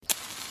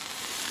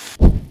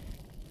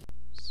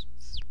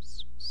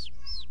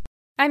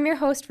I'm your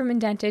host from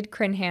Indented,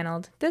 Corinne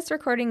Hanold. This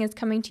recording is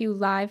coming to you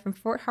live from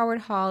Fort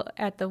Howard Hall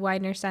at the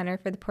Widener Center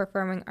for the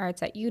Performing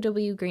Arts at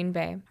UW Green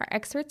Bay. Our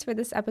experts for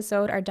this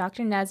episode are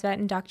Dr. Nesvet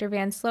and Dr.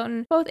 Van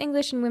Sloten, both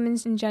English and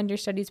Women's and Gender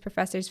Studies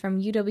professors from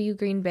UW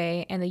Green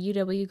Bay and the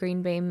UW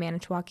Green Bay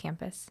Manitowoc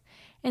campus.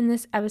 In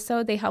this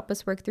episode, they help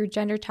us work through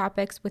gender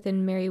topics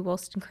within Mary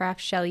Wollstonecraft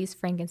Shelley's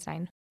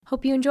Frankenstein.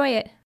 Hope you enjoy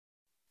it.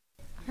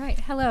 All right,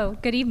 hello,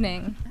 good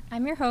evening.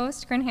 I'm your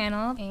host, Corinne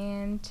Hanold,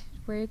 and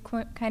we're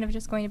kind of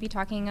just going to be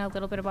talking a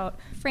little bit about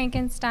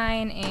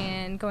Frankenstein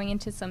and going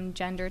into some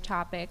gender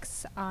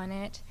topics on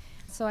it.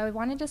 So I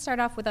wanted to start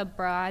off with a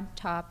broad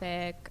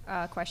topic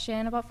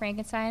question about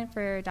Frankenstein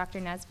for Dr.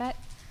 Nesvet.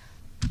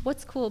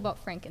 What's cool about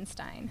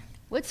Frankenstein?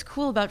 What's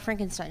cool about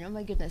Frankenstein? Oh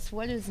my goodness,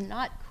 what is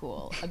not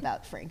cool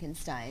about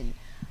Frankenstein?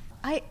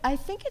 I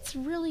think it's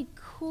really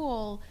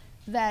cool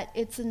that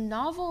it's a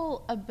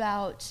novel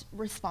about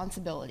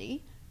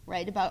responsibility,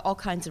 right? About all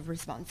kinds of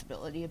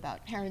responsibility,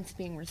 about parents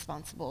being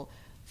responsible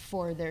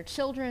for their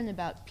children,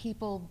 about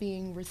people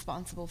being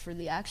responsible for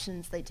the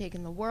actions they take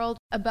in the world,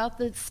 about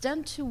the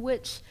extent to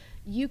which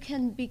you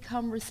can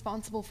become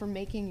responsible for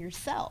making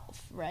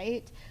yourself,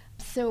 right?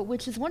 So,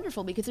 which is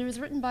wonderful because it was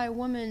written by a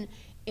woman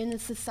in a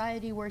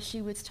society where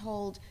she was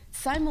told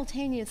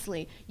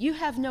simultaneously, you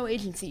have no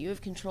agency, you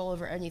have control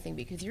over anything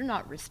because you're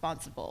not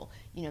responsible.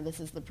 You know, this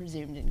is the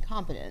presumed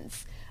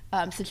incompetence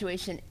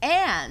situation,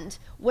 and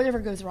whatever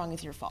goes wrong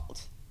is your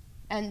fault.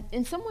 And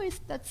in some ways,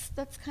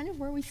 that's kind of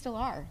where we still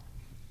are.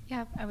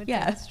 Yeah, I would say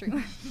that's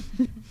true.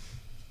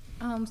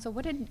 So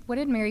what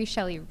did Mary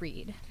Shelley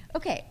read?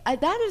 Okay,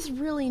 that is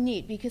really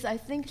neat because I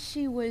think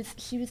she was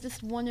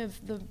just one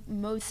of the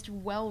most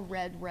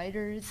well-read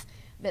writers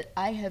that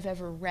I have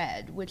ever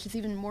read, which is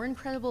even more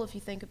incredible if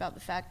you think about the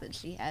fact that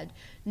she had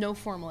no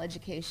formal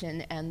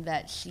education and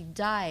that she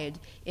died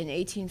in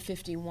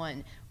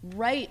 1851,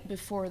 right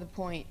before the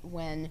point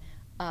when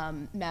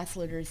mass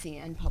literacy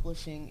and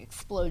publishing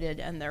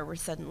exploded and there were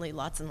suddenly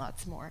lots and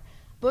lots more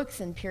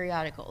books and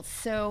periodicals.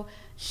 So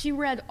she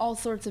read all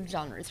sorts of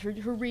genres.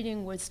 Her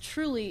reading was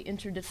truly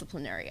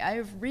interdisciplinary. I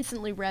have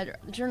recently read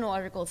journal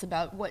articles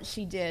about what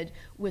she did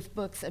with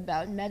books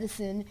about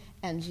medicine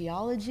and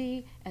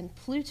geology and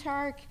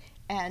Plutarch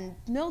and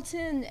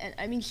Milton, and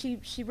I mean,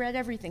 she read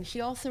everything.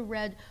 She also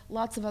read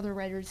lots of other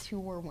writers who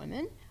were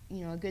women,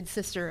 you know, a good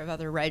sister of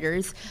other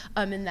writers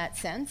in that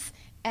sense.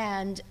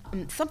 And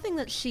something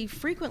that she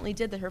frequently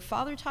did that her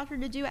father taught her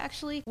to do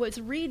actually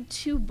was read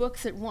 2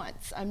 books at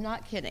once. I'm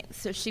not kidding.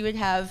 So she would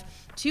have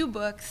 2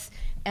 books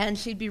and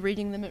she'd be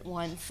reading them at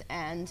once.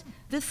 And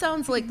this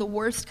sounds like the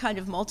worst kind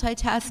of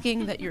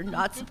multitasking that you're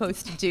not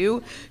supposed to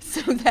do,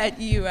 so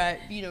that you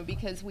know,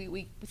 because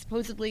we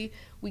supposedly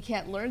we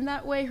can't learn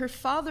that way. Her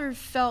father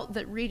felt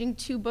that reading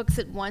 2 books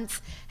at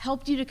once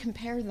helped you to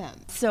compare them.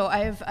 So I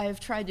have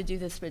tried to do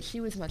this, but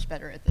she was much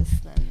better at this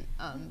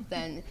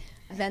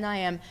than I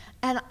am.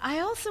 And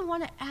I also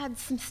want to add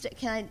some,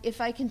 if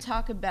I can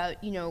talk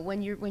about, you know,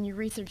 when you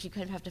research, you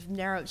kind of have to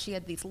narrow. She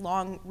had these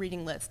long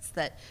reading lists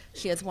that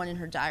she has one in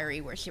her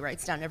diary where she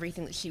writes down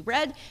everything that she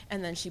read,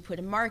 and then she put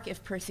a mark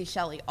if Percy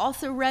Shelley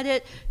also read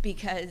it,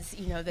 because,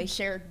 you know, they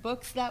shared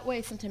books that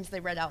way. Sometimes they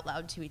read out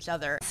loud to each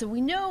other. So we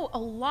know a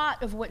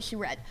lot of what she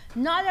read.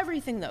 Not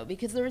everything, though,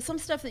 because there was some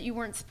stuff that you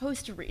weren't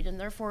supposed to read, and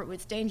therefore it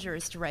was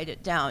dangerous to write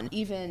it down,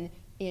 even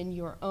in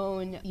your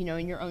own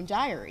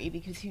diary,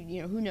 because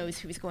who knows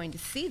who's going to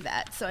see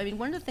that. So I mean,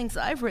 one of the things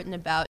that I've written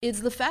about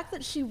is the fact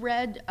that she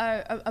read,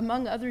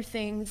 among other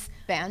things,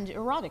 banned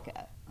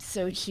erotica.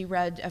 So she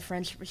read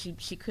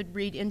she could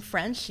read in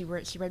French. She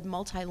read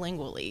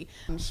multilingually.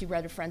 She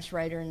read a French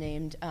writer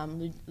named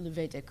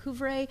Louvet de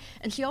Couvray,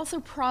 and she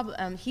also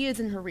he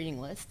is in her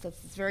reading list. That's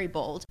very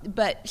bold.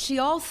 But she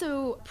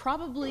also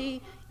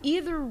probably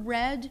either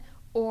read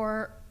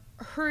or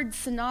heard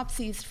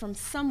synopses from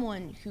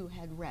someone who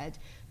had read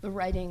the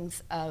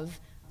writings of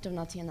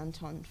Donatien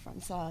Anton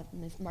François,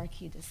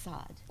 Marquis de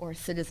Sade, or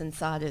Citizen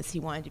Sade as he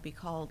wanted to be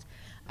called,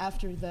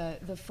 after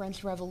the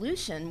French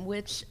Revolution,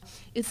 which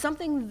is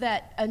something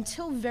that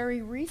until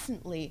very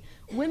recently,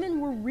 women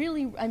were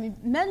really, I mean,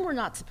 men were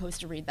not supposed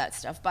to read that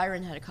stuff.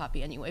 Byron had a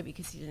copy anyway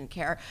because he didn't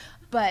care,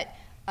 but,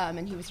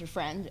 and he was her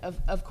friend,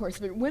 of course,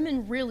 but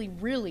women really,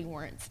 really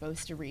weren't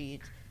supposed to read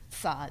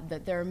Sade,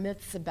 that there are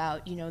myths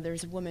about, you know,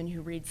 there's a woman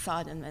who reads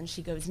Sade and then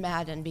she goes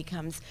mad and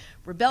becomes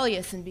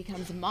rebellious and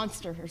becomes a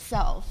monster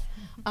herself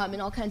in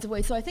all kinds of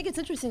ways. So I think it's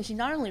interesting, she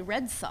not only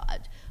read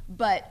Sade,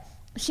 but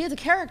she has a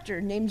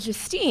character named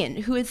Justine,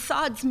 who is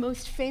Sade's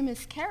most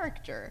famous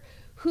character,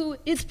 who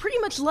is pretty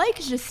much like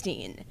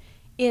Justine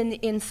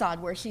in Sade,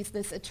 where she's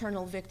this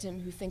eternal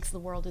victim who thinks the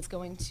world is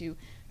going to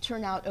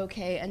turn out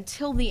okay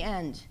until the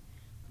end,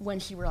 when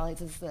she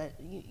realizes that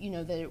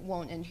that it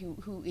won't, and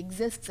who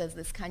exists as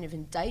this kind of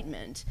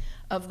indictment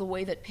of the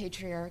way that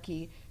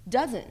patriarchy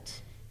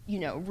doesn't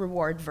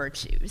reward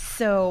virtue.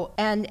 So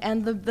and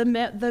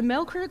the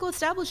male critical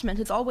establishment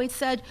has always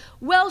said,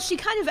 well, she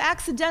kind of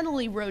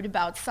accidentally wrote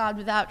about Sade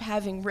without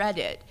having read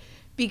it,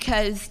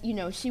 because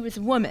she was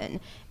a woman,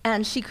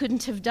 And she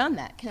couldn't have done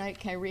that. Can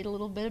I read a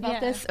little bit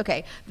about this?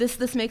 Okay,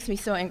 this makes me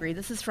so angry.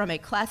 This is from a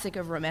classic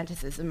of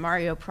Romanticism,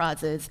 Mario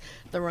Praza's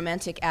The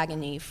Romantic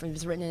Agony. It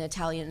was written in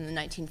Italian in the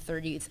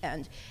 1930s,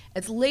 and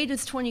as late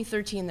as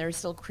 2013, there are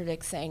still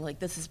critics saying, like,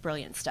 this is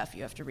brilliant stuff.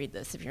 You have to read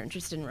this if you're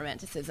interested in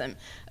Romanticism.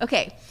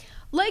 Okay.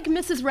 Like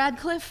Mrs.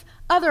 Radcliffe,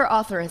 other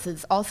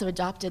authoresses also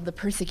adopted the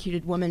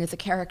persecuted woman as a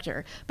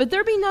character, but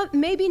there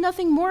may be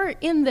nothing more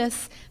in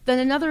this than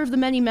another of the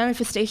many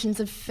manifestations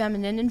of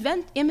feminine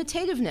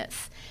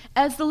imitativeness.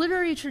 As the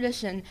literary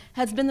tradition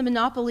has been the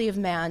monopoly of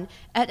man,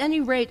 at any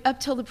rate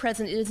up till the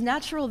present, it is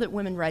natural that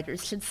women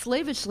writers should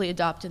slavishly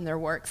adopt in their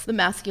works the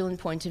masculine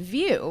point of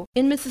view.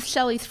 In Mrs.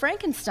 Shelley's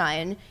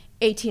Frankenstein,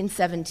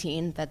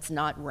 1817, that's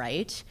not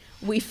right,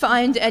 we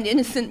find an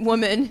innocent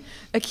woman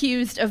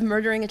accused of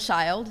murdering a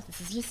child, this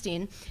is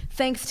Justine,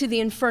 thanks to the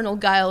infernal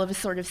guile of a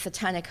sort of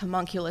satanic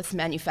homunculus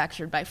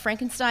manufactured by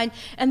Frankenstein,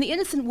 and the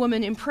innocent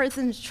woman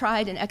imprisoned,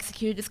 tried, and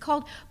executed is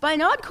called, by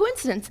an odd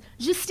coincidence,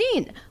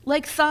 Justine,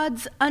 like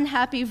Sod's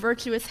unhappy,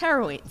 virtuous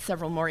heroine.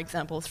 Several more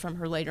examples from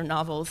her later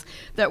novels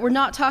that we're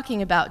not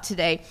talking about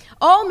today.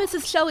 All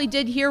Mrs. Shelley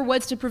did here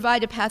was to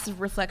provide a passive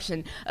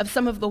reflection of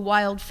some of the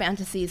wild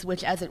fantasies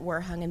which, as it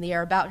were, hung in the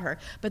air about her.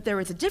 But there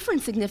was a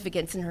different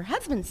significance in her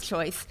husband's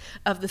choice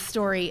of the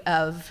story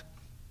of...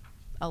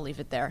 I'll leave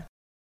it there.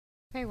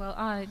 Okay, well,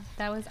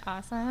 that was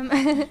awesome.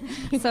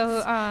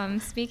 So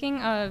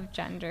speaking of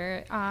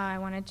gender, I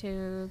wanted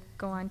to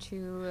go on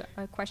to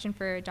a question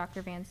for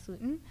Dr. Van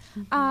Slooten.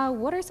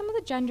 What are some of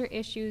the gender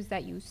issues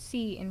that you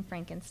see in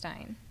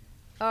Frankenstein?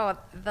 Oh,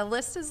 the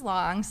list is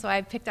long, so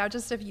I picked out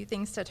just a few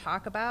things to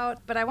talk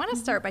about. But I want to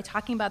start by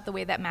talking about the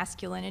way that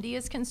masculinity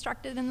is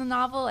constructed in the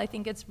novel. I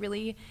think it's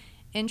really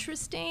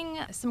interesting.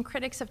 Some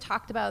critics have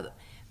talked about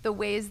the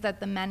ways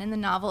that the men in the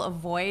novel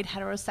avoid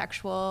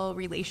heterosexual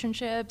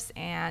relationships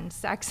and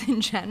sex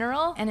in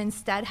general, and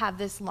instead have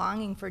this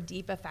longing for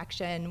deep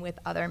affection with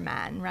other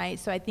men, right?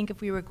 So I think if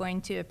we were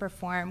going to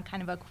perform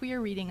kind of a queer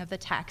reading of the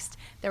text,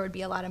 there would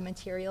be a lot of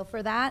material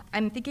for that.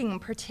 I'm thinking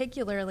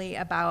particularly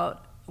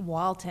about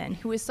Walton,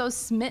 who is so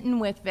smitten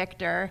with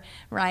Victor,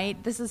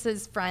 right? This is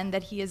his friend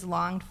that he has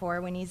longed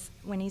for when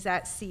he's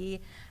at sea,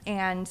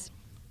 and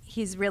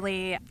he's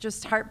really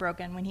just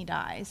heartbroken when he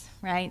dies,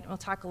 right? We'll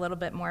talk a little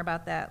bit more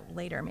about that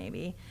later,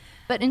 maybe.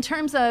 But in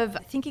terms of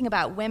thinking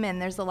about women,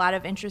 there's a lot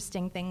of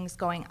interesting things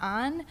going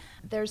on.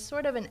 There's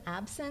sort of an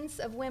absence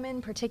of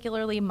women,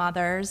 particularly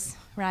mothers,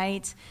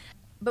 right?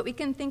 But we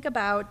can think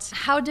about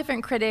how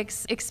different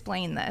critics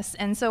explain this.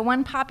 And so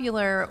one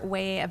popular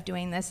way of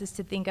doing this is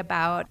to think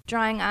about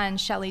drawing on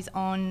Shelley's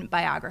own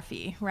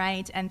biography,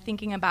 right? And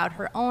thinking about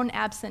her own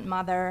absent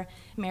mother,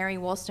 Mary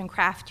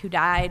Wollstonecraft, who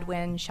died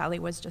when Shelley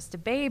was just a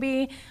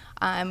baby.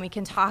 We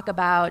can talk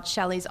about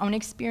Shelley's own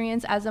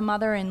experience as a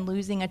mother and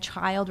losing a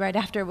child right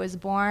after it was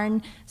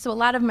born. So a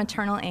lot of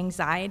maternal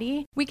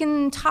anxiety. We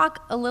can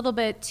talk a little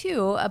bit,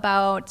 too,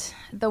 about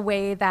the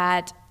way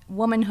that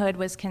womanhood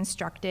was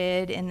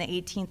constructed in the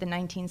 18th and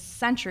 19th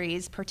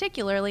centuries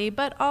particularly,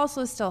 but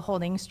also still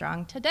holding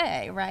strong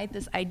today, right?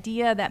 This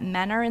idea that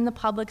men are in the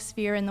public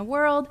sphere in the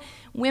world,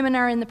 women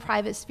are in the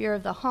private sphere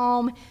of the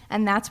home,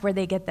 and that's where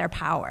they get their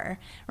power,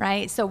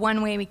 right? So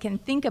one way we can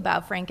think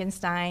about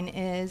Frankenstein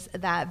is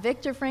that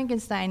Victor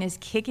Frankenstein is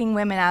kicking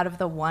women out of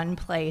the one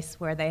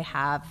place where they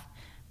have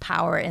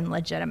power and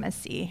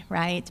legitimacy,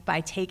 right?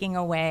 By taking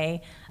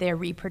away their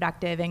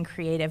reproductive and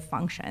creative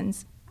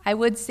functions. I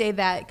would say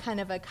that kind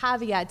of a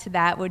caveat to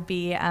that would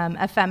be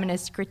a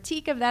feminist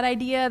critique of that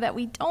idea that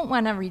we don't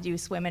want to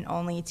reduce women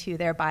only to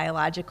their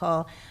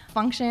biological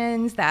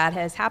functions. That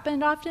has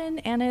happened often,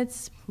 and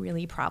it's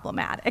really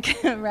problematic,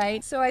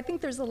 right? So I think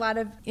there's a lot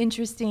of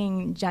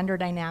interesting gender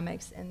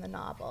dynamics in the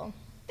novel.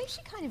 I think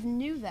she kind of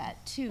knew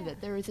that too,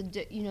 that there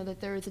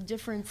is a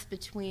difference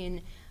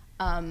between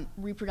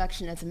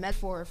reproduction as a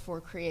metaphor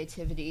for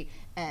creativity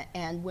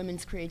and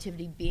women's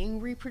creativity being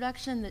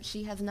reproduction, that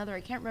she has another, I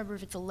can't remember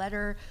if it's a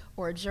letter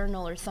or a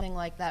journal or something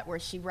like that, where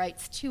she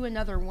writes to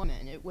another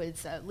woman. It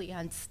was Leigh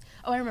Hunt's,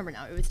 I remember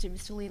now, it was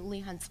to Leigh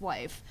Hunt's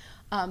wife,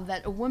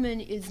 that a woman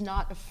is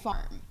not a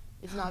farm,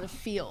 is not a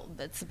field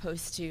that's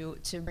supposed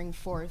to bring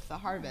forth a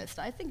harvest.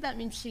 I think that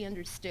means she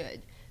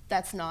understood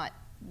that's not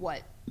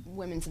what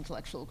women's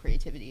intellectual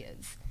creativity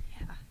is.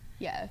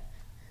 Yeah.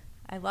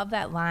 I love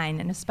that line,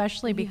 and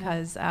especially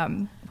because,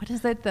 what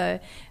is it,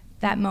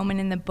 that moment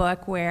in the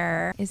book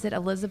where, is it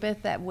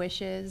Elizabeth that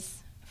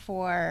wishes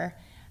for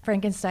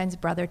Frankenstein's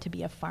brother to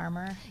be a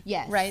farmer?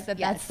 Yes. Right?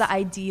 That's the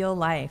ideal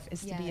life,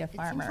 is to be a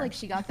farmer. It seems like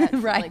she got that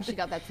from, right. Like she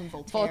got that from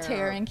Voltaire.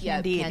 Voltaire and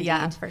Candide,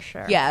 yeah, for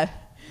sure. Yeah.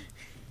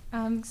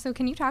 So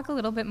can you talk a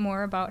little bit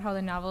more about how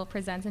the novel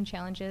presents and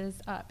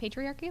challenges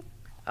patriarchy?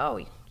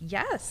 Oh,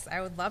 yes, I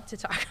would love to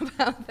talk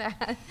about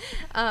that.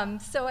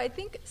 So I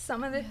think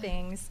some of the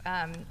things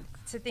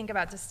to think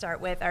about to start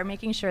with are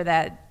making sure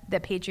that the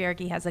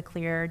patriarchy has a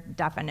clear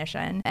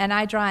definition. And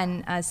I draw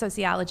on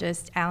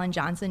sociologist Alan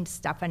Johnson's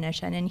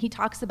definition, and he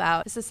talks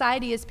about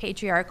society is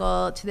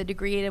patriarchal to the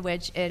degree to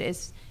which it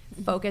is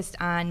focused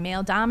on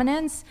male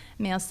dominance,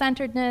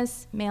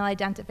 male-centeredness, male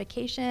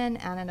identification,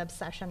 and an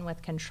obsession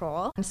with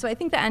control. So I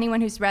think that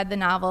anyone who's read the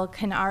novel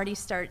can already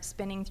start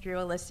spinning through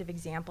a list of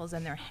examples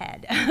in their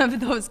head of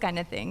those kind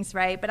of things,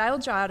 right? But I will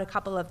draw out a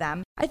couple of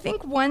them. I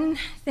think one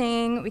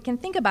thing we can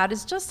think about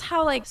is just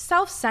how like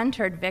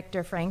self-centered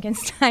Victor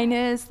Frankenstein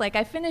is. Like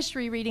I finished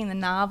rereading the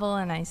novel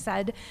and I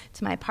said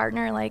to my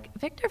partner, like,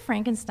 Victor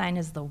Frankenstein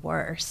is the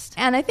worst.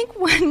 And I think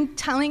one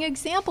telling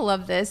example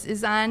of this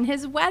is on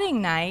his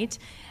wedding night.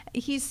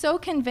 He's so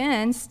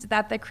convinced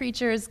that the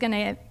creature is going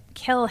to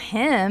kill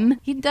him,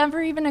 it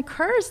never even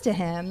occurs to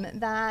him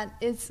that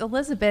it's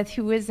Elizabeth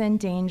who is in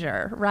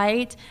danger,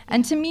 right?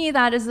 And to me,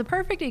 that is the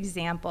perfect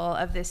example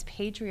of this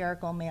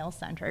patriarchal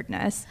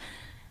male-centeredness.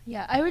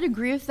 Yeah, I would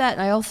agree with that.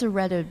 And I also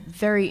read a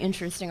very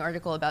interesting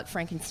article about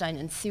Frankenstein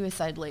and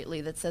suicide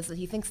lately that says that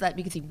he thinks that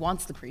because he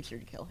wants the creature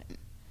to kill him.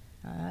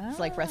 It's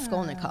like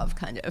Raskolnikov,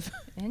 kind of.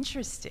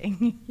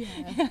 Interesting.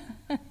 Yeah.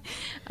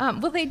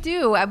 Well, they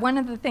do. One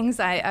of the things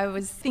I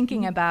was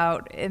thinking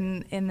about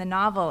in the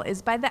novel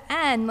is by the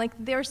end, like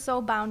they're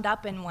so bound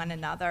up in one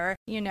another,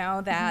 you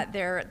know, that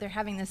they're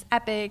having this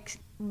epic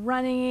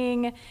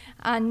running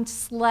on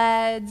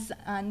sleds,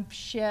 on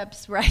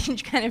ships,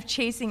 right, kind of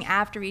chasing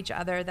after each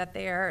other. That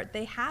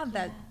they have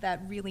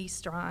that really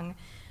strong.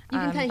 You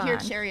can kind of hear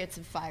chariots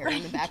of fire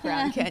in the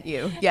background, can't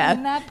you? Yeah.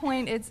 At that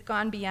point, it's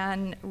gone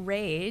beyond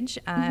rage,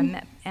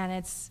 and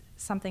it's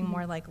something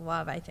more like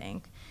love, I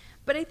think.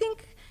 But I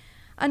think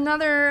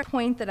another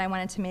point that I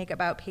wanted to make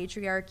about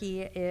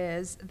patriarchy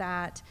is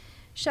that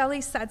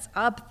Shelley sets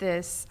up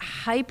this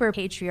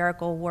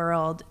hyper-patriarchal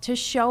world to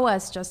show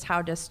us just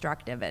how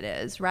destructive it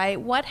is,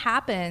 right? What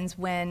happens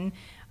when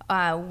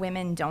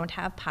women don't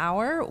have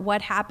power?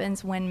 What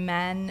happens when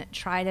men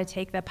try to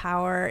take the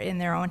power in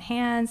their own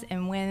hands,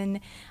 and when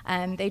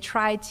they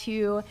try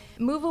to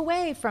move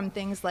away from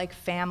things like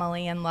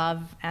family and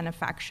love and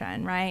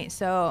affection, right?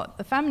 So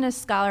the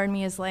feminist scholar in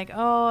me is like,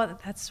 oh,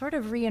 that's sort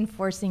of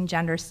reinforcing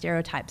gender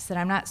stereotypes that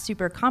I'm not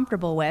super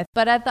comfortable with.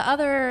 But at the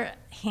other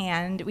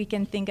hand, we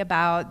can think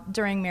about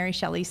during Mary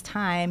Shelley's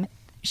time,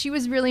 she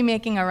was really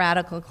making a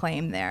radical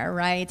claim there,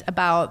 right,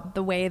 about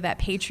the way that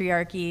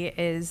patriarchy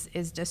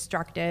is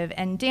destructive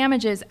and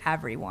damages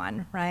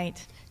everyone,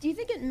 right? Do you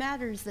think it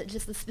matters that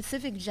just the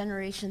specific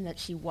generation that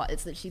she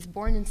was, that she's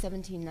born in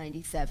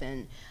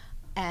 1797,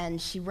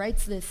 and she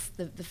writes this,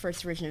 the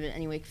first version of it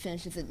anyway,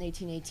 finishes it in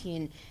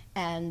 1818,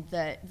 and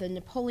the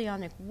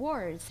Napoleonic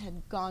Wars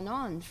had gone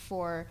on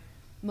for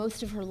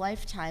most of her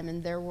lifetime,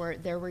 and there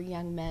were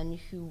young men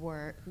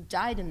who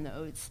died in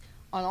those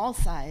on all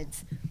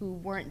sides who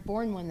weren't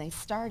born when they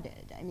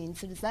started. I mean,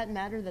 so does that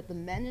matter that the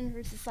men in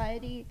her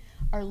society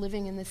are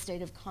living in this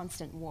state of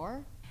constant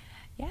war?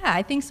 Yeah,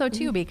 I think so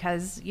too,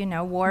 because, you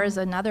know, war is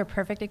another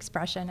perfect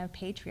expression of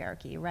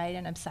patriarchy, right?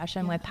 An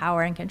obsession with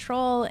power and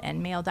control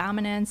and male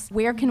dominance.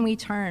 Where can we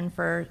turn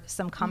for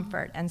some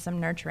comfort and some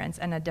nurturance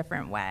in a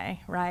different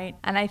way, right?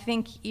 And I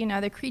think, you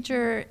know, the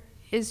creature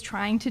is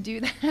trying to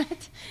do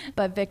that,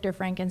 but Victor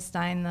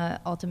Frankenstein, the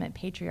ultimate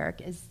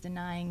patriarch, is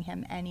denying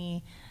him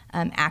any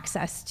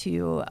access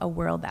to a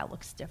world that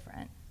looks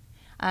different.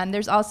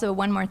 There's also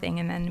one more thing,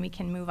 and then we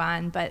can move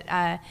on, but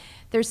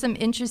there's some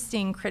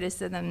interesting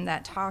criticism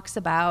that talks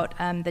about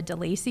the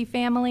DeLacy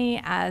family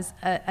as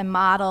a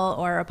model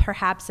or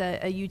perhaps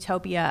a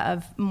utopia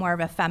of more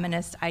of a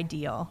feminist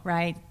ideal,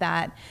 right?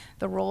 That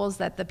the roles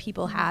that the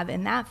people have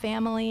in that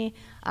family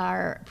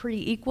are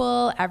pretty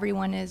equal.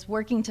 Everyone is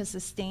working to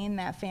sustain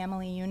that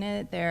family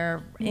unit.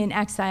 They're in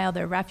exile,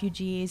 they're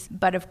refugees,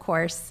 but of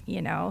course,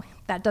 you know,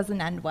 that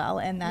doesn't end well,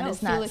 and that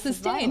is not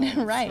sustained.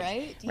 Violence,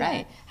 right? Yeah.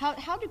 Right.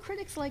 How do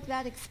critics like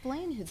that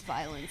explain his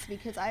violence?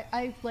 Because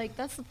I like,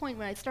 that's the point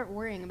when I start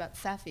worrying about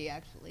Safi,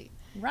 actually.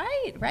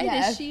 Right.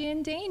 Yeah. Is she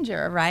in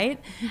danger,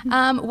 right?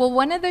 Well,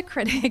 one of the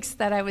critics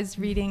that I was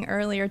reading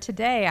earlier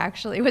today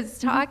actually was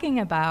talking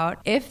about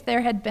if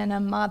there had been a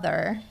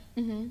mother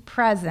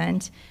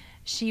present,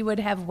 she would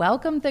have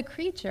welcomed the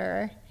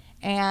creature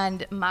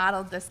and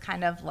modeled this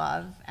kind of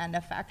love and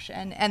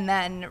affection, and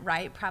then,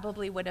 right,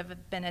 probably would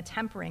have been a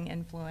tempering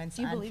influence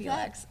on Felix.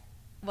 That?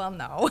 Well,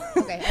 no.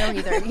 Okay, I don't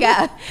either.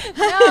 Yeah.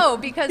 No,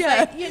 because,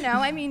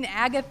 I mean,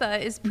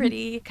 Agatha is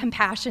pretty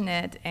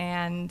compassionate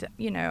and,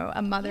 you know,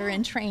 a mother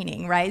in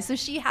training, right? So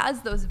she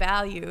has those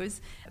values,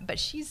 but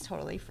she's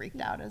totally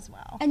freaked out as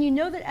well. And you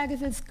know that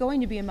Agatha's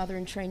going to be a mother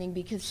in training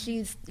because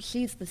she's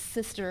the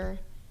sister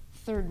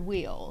third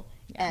wheel,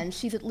 and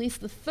she's at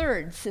least the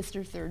third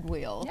sister third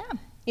wheel. Yeah.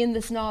 In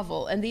this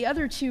novel, and the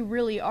other two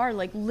really are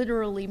like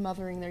literally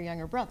mothering their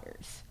younger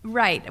brothers.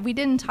 Right. We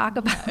didn't talk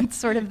about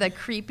sort of the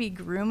creepy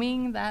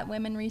grooming that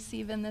women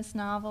receive in this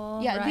novel.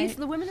 Yeah, right?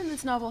 the women in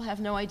this novel have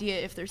no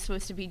idea if they're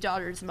supposed to be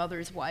daughters,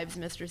 mothers, wives,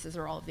 mistresses,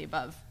 or all of the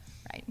above.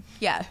 Right.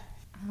 Yeah.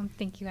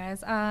 Thank you, guys.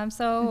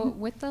 So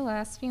with the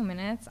last few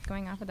minutes,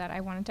 going off of that,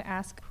 I wanted to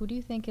ask, who do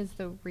you think is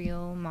the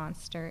real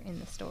monster in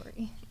the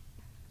story?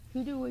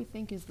 Who do we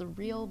think is the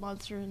real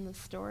monster in the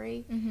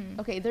story?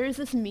 Okay, there is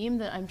this meme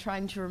that I'm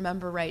trying to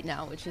remember right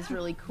now, which is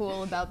really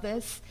cool about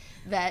this,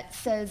 that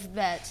says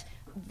that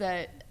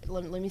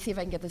let me see if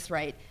I can get this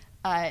right.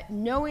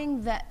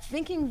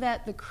 Thinking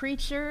that the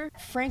creature,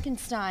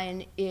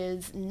 Frankenstein,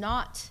 is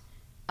not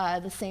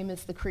the same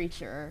as the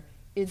creature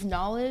is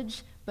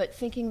knowledge, but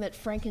thinking that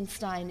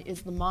Frankenstein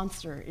is the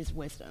monster is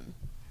wisdom.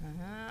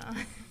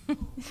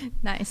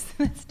 Nice.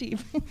 That's deep.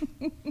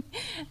 A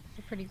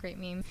pretty great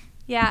meme.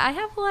 Yeah, I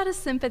have a lot of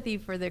sympathy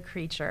for the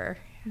creature.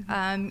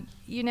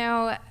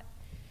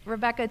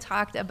 Rebecca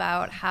talked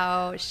about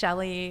how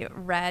Shelley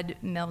read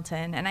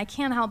Milton, and I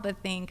can't help but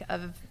think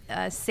of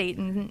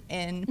Satan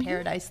in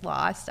Paradise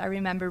Lost. I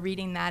remember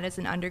reading that as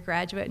an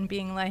undergraduate and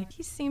being like,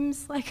 he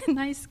seems like a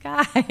nice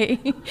guy,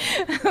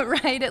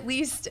 right? At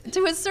least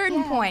to a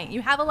certain point.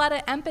 You have a lot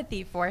of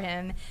empathy for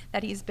him,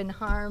 that he's been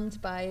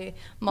harmed by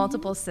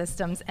multiple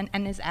systems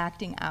and is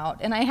acting out.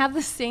 And I have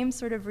the same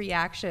sort of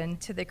reaction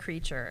to the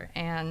creature.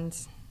 And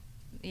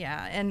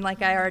yeah, and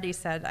like I already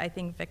said, I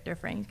think Victor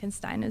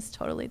Frankenstein is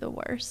totally the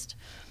worst.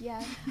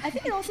 Yeah, I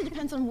think it also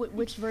depends on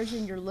which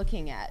version you're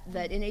looking at.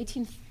 That in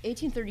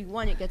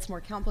 1831, it gets more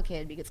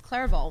complicated because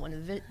Clerval, one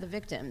of the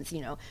victims,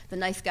 the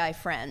nice guy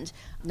friend,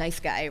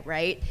 nice guy,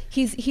 right?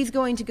 He's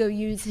going to go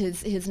use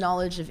his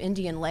knowledge of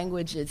Indian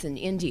languages in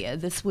India.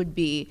 This would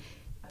be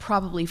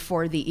probably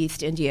for the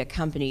East India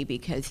Company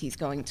because he's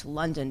going to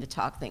London to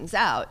talk things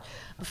out.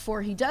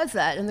 Before he does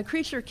that, and the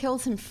creature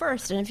kills him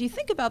first. And if you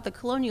think about the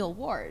colonial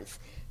wars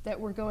that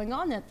were going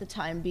on at the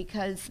time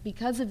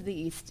because of the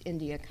East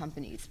India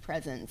Company's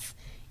presence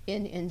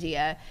in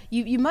India,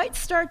 you might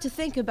start to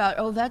think about,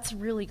 oh, that's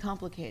really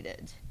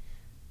complicated.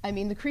 I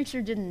mean, the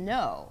creature didn't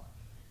know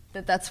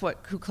that that's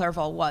who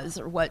Clerval was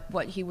or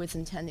what he was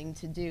intending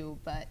to do,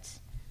 but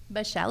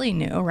Shelley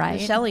knew, right?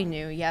 But Shelley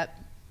knew, yep.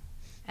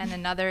 And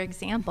another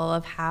example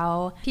of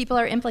how people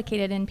are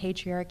implicated in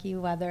patriarchy,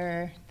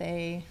 whether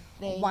they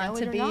want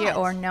to be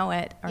or know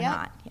it or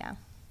not. Yeah.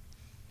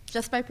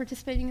 Just by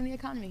participating in the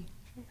economy.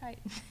 Right.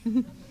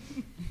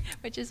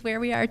 Which is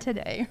where we are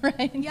today,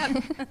 right?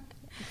 Yep.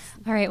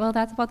 All right, well,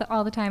 that's about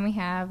all the time we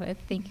have.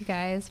 Thank you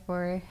guys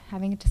for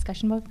having a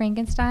discussion about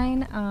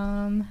Frankenstein.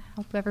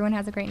 Hope everyone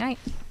has a great night.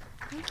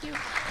 Thank you.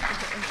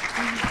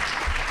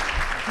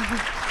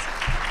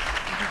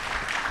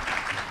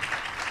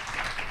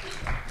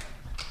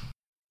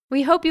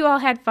 We hope you all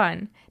had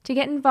fun. To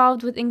get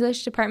involved with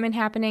English department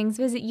happenings,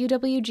 visit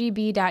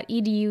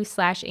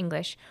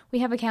uwgb.edu/English. We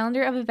have a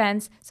calendar of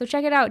events, so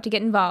check it out to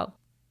get involved.